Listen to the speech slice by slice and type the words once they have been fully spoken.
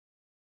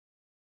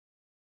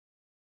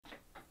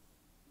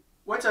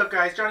What's up,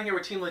 guys? Johnny here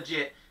with Team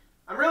Legit.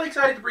 I'm really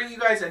excited to bring you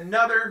guys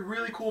another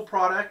really cool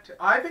product.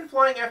 I've been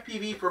flying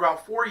FPV for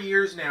about 4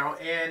 years now,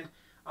 and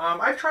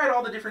I've tried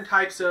all the different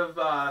types of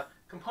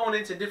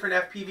components and different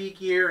FPV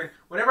gear, and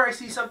whenever I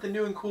see something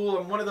new and cool,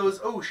 I'm one of those,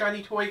 oh,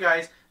 shiny toy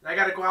guys, and I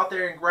gotta go out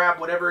there and grab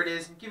whatever it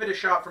is and give it a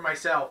shot for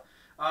myself.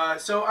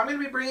 So I'm going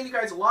to be bringing you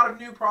guys a lot of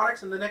new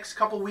products in the next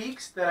couple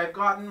weeks that I've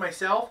gotten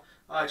myself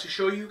to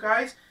show you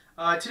guys.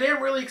 Today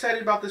I'm really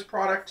excited about this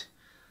product.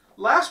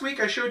 Last week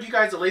I showed you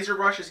guys the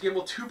LaserBGC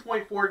Gimbal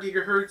 2.4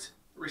 GHz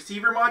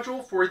receiver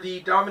module for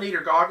the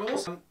Dominator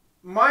goggles.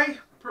 My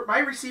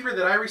receiver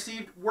that I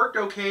received worked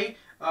okay.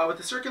 With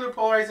the circular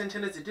polarized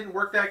antennas it didn't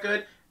work that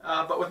good,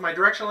 but with my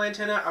directional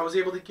antenna I was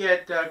able to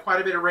get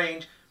quite a bit of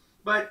range.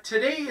 But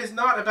today is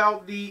not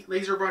about the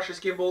LaserBGC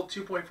Gimbal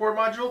 2.4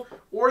 module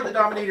or the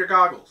Dominator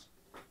goggles.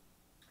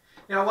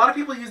 Now, a lot of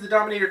people use the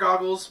Dominator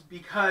goggles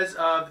because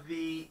of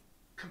the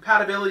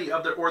compatibility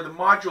of the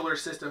modular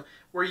system,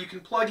 where you can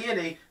plug in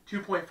a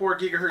 2.4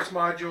 gigahertz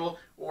module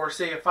or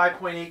say a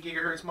 5.8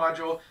 gigahertz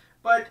module.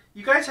 But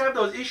you guys have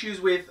those issues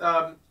with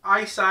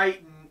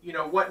eyesight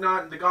and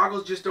whatnot, and the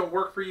goggles just don't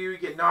work for you. You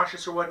get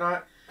nauseous or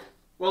whatnot.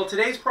 Well,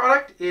 today's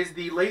product is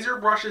the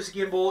LaserBGC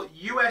Gimbal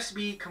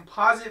USB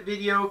composite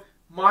video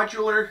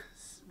modular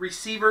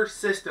receiver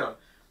system.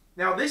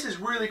 Now this is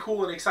really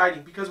cool and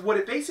exciting because what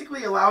it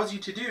basically allows you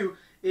to do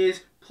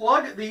is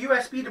plug the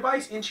USB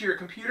device into your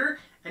computer,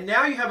 and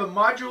now you have a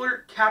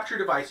modular capture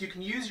device. You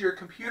can use your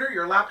computer,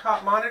 your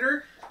laptop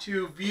monitor,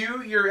 to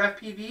view your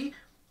FPV,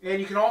 and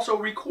you can also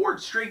record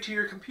straight to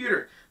your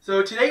computer.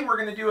 So today we're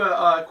going to do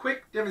a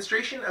quick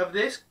demonstration of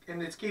this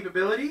and its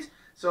capabilities.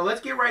 So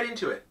let's get right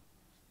into it.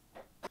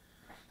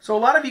 So a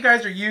lot of you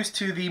guys are used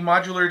to the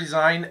modular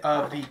design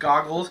of the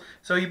goggles.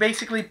 So you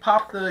basically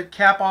pop the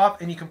cap off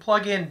and you can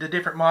plug in the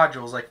different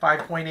modules like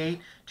 5.8,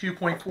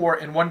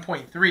 2.4, and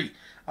 1.3.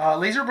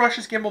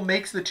 LaserBGC Gimbal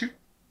makes the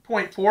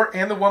 2.4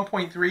 and the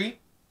 1.3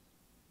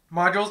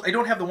 modules. I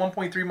don't have the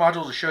 1.3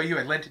 module to show you.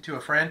 I lent it to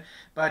a friend.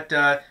 But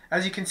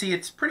as you can see,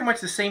 it's pretty much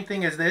the same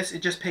thing as this.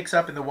 It just picks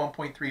up in the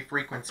 1.3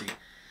 frequency.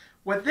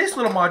 What this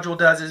little module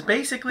does is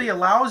basically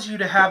allows you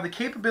to have the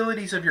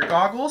capabilities of your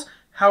goggles,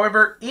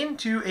 however,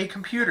 into a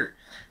computer.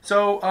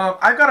 So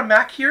I've got a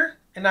Mac here,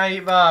 and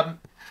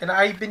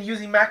I've been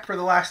using Mac for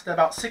the last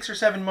about 6 or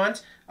 7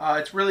 months.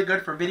 It's really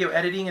good for video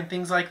editing and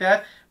things like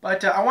that.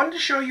 But I wanted to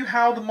show you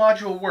how the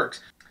module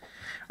works.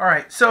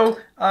 Alright, so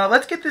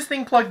let's get this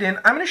thing plugged in.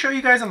 I'm going to show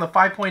you guys on the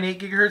 5.8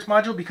 gigahertz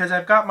module because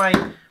I've got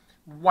my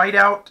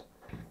whiteout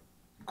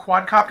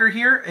quadcopter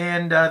here,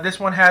 and this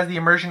one has the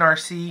Immersion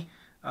RC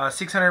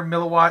 600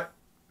 milliwatt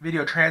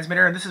video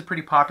transmitter, and this is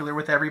pretty popular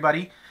with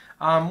everybody.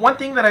 One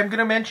thing that I'm going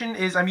to mention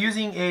is I'm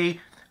using a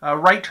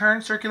right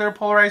turn circular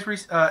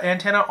polarized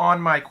antenna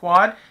on my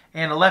quad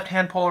and a left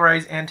hand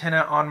polarized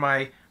antenna on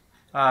my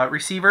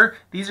receiver.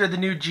 These are the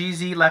new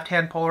GZ left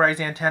hand polarized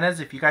antennas.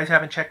 If you guys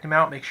haven't checked them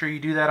out, make sure you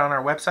do that on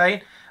our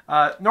website.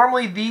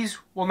 Normally these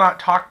will not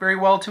talk very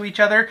well to each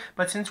other,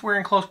 but since we're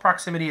in close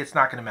proximity, it's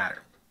not going to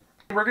matter.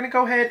 We're going to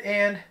go ahead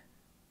and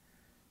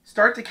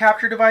start the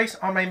capture device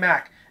on my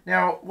Mac.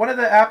 Now, one of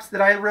the apps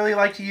that I really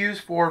like to use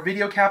for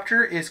video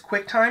capture is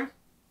QuickTime,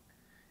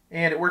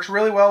 and it works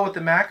really well with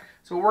the Mac.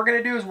 So what we're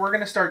going to do is we're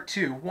going to start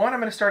two. One, I'm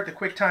going to start the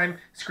QuickTime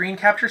screen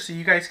capture so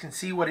you guys can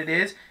see what it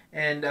is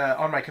and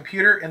on my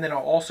computer, and then I'll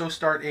also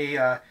start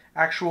a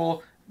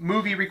actual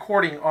movie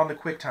recording on the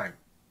QuickTime.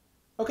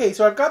 Okay,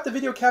 so I've got the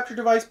video capture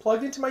device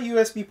plugged into my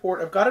USB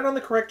port. I've got it on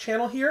the correct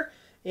channel here,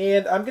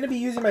 and I'm going to be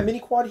using my mini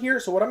quad here.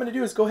 So what I'm going to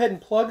do is go ahead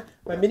and plug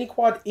my mini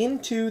quad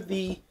into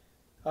the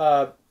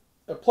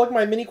plug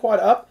my mini quad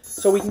up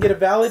so we can get a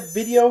valid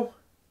video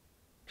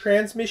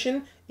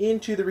transmission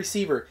into the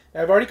receiver.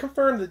 Now, I've already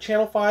confirmed that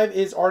channel 5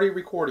 is already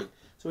recording,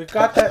 so we've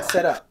got that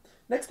set up.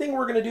 Next thing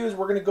we're going to do is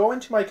we're going to go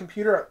into my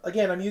computer.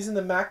 Again, I'm using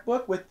the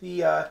MacBook with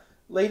the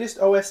latest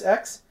OS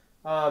X,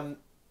 and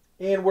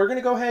we're going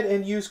to go ahead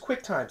and use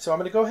QuickTime. So I'm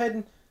going to go ahead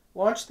and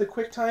launch the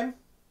QuickTime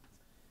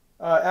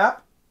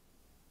app.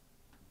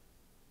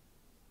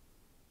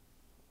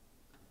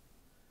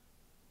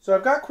 So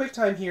I've got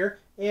QuickTime here,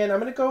 and I'm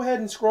going to go ahead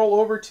and scroll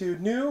over to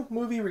New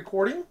Movie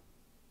Recording.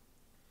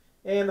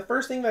 And the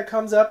first thing that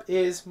comes up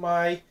is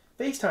my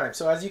FaceTime.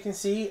 So as you can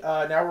see,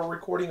 now we're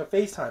recording a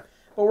FaceTime.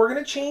 But we're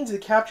going to change the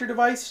capture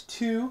device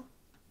to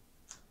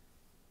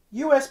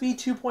USB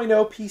 2.0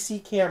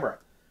 PC camera.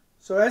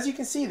 So as you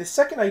can see, the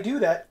second I do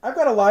that, I've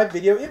got a live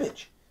video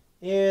image.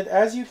 And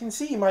as you can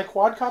see, my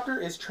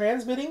quadcopter is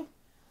transmitting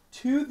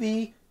to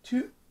the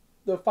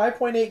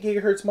 5.8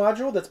 gigahertz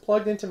module that's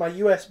plugged into my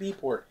USB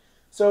port.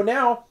 So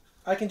now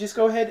I can just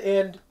go ahead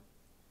and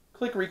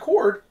click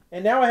record,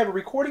 and now I have a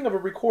recording of a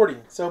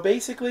recording. So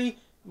basically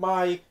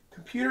my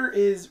computer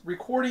is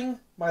recording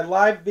my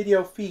live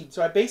video feed.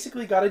 So I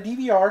basically got a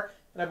DVR,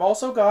 and I've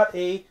also got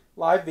a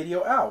live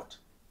video out.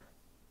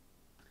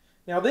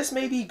 Now this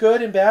may be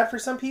good and bad for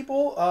some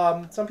people.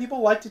 Some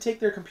people like to take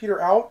their computer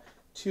out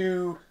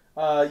to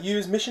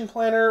use Mission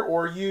Planner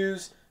or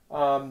use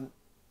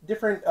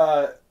different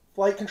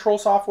flight control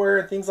software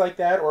and things like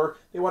that, or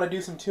they want to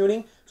do some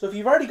tuning. So if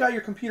you've already got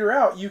your computer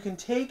out, you can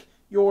take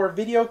your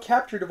video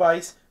capture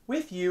device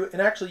with you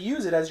and actually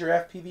use it as your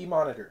FPV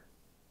monitor.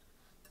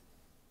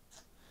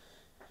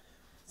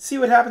 See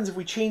what happens if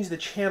we change the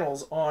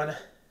channels on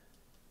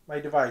my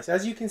device.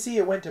 As you can see,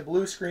 it went to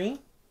blue screen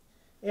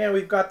and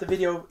we've got the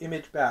video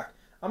image back.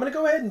 I'm going to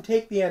go ahead and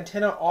take the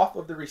antenna off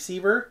of the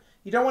receiver.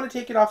 You don't want to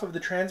take it off of the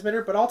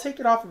transmitter, but I'll take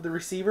it off of the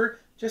receiver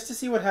just to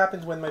see what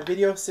happens when my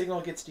video signal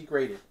gets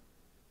degraded.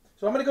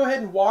 So I'm going to go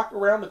ahead and walk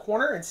around the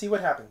corner and see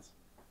what happens.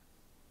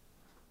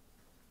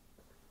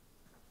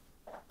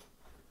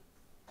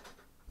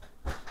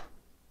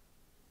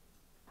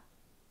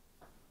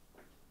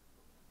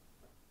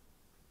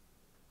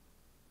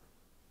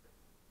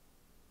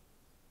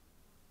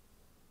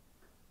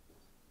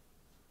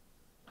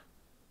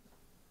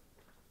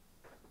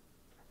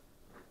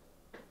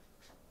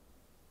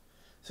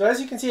 So as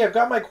you can see, I've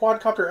got my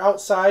quadcopter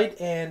outside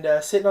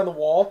and sitting on the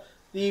wall.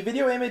 The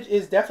video image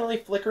is definitely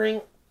flickering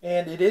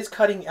and it is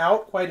cutting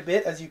out quite a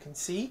bit, as you can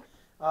see.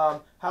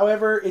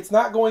 However, it's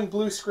not going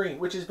blue screen,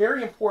 which is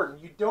very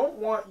important. You don't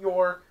want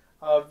your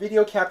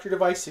video capture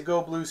device to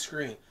go blue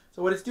screen.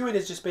 So what it's doing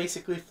is just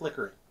basically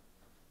flickering.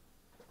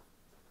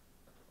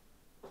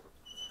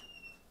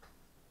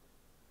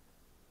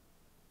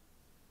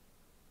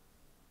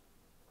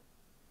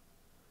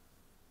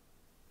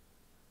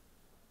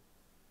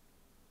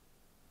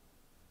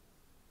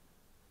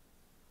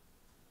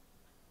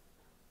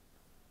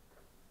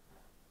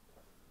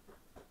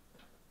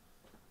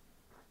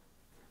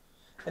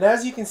 And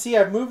as you can see,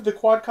 I've moved the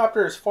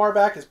quadcopter as far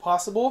back as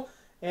possible,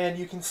 and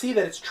you can see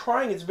that it's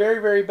trying its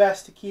very, very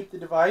best to keep the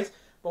device,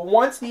 but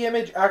once the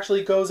image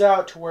actually goes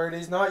out to where it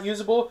is not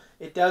usable,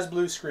 it does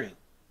blue screen.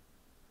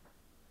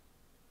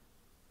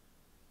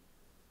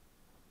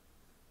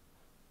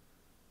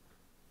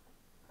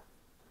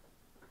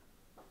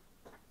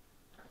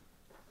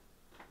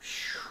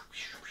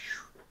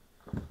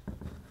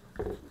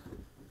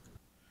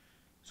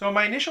 So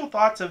my initial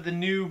thoughts of the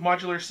new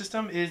modular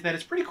system is that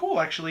it's pretty cool,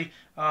 actually.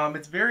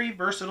 It's very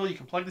versatile. You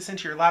can plug this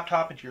into your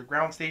laptop, into your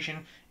ground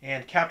station,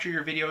 and capture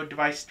your video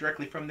device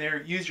directly from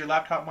there. Use your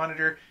laptop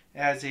monitor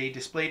as a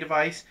display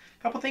device.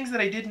 A couple things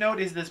that I did note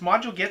is this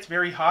module gets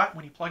very hot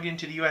when you plug it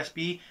into the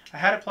USB. I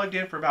had it plugged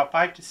in for about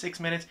 5 to 6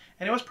 minutes,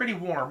 and it was pretty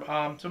warm.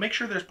 So make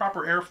sure there's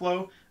proper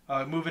airflow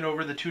moving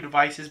over the two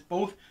devices.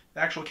 Both the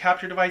actual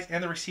capture device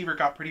and the receiver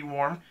got pretty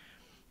warm.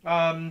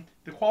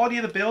 The quality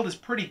of the build is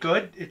pretty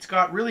good. It's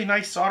got really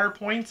nice solder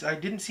points. I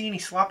didn't see any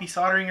sloppy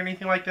soldering or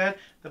anything like that.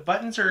 The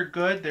buttons are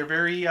good. They're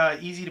very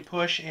easy to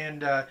push,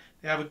 and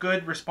they have a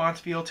good response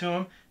feel to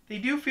them. They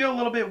do feel a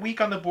little bit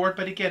weak on the board,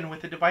 but again,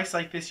 with a device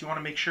like this, you want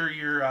to make sure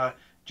you're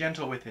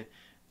gentle with it.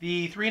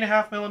 The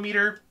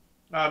 3.5mm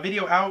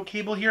video out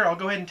cable here, I'll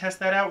go ahead and test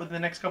that out within the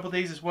next couple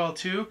days as well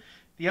too.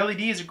 The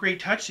LED is a great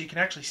touch, so you can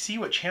actually see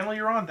what channel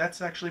you're on. That's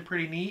actually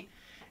pretty neat.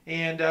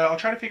 And I'll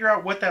try to figure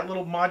out what that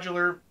little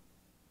modular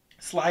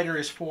slider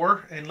is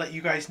for and let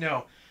you guys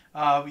know.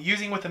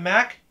 Using with a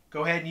Mac,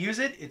 go ahead and use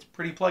it. It's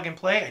pretty plug and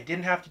play. I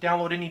didn't have to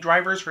download any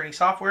drivers or any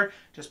software,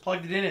 just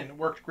plugged it in and it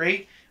worked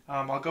great.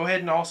 I'll go ahead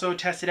and also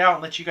test it out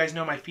and let you guys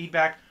know my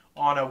feedback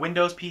on a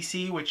Windows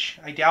PC, which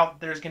I doubt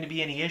there's going to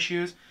be any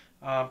issues,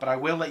 but I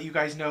will let you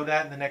guys know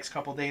that in the next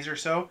couple days or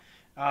so.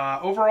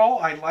 Overall,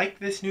 I like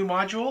this new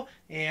module,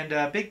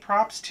 and big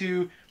props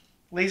to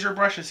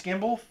LaserBGC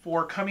Gimbal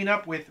for coming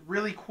up with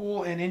really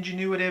cool and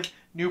ingenuitive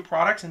new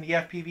products in the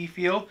FPV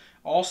field.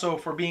 Also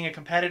for being a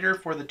competitor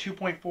for the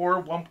 2.4,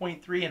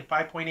 1.3, and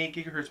 5.8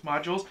 gigahertz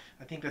modules.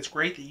 I think that's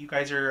great that you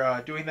guys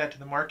are doing that to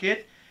the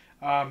market.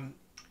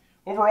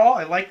 Overall,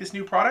 I like this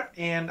new product,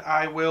 and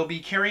I will be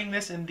carrying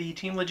this in the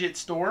Team Legit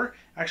store.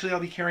 Actually, I'll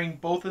be carrying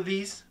both of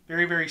these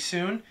very, very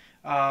soon.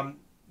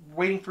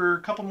 Waiting for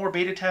a couple more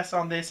beta tests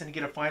on this and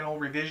get a final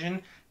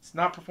revision. It's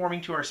not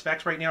performing to our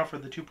specs right now for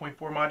the 2.4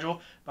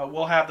 module, but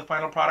we'll have the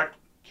final product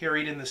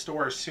carried in the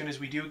store as soon as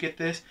we do get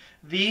this.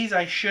 These,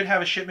 I should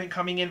have a shipment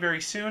coming in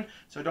very soon,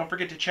 so don't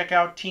forget to check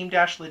out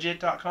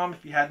team-legit.com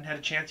if you hadn't had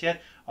a chance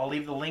yet. I'll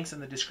leave the links in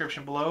the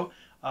description below.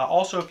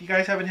 Also, if you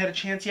guys haven't had a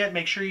chance yet,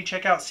 make sure you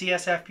check out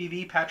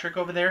CSFPV. Patrick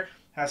over there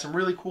has some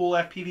really cool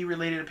FPV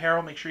related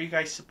apparel. Make sure you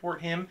guys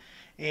support him.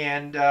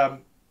 And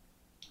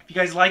if you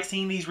guys like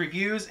seeing these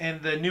reviews and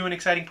the new and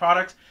exciting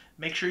products,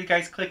 make sure you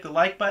guys click the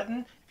like button.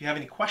 If you have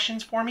any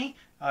questions for me,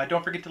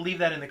 don't forget to leave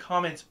that in the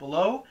comments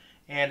below.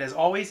 And as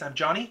always, I'm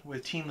Johnny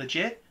with Team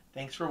Legit.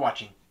 Thanks for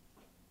watching.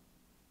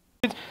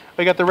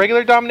 We got the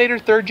regular Dominator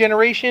 3rd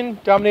generation,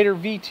 Dominator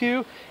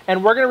V2,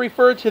 and we're going to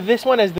refer to this one as the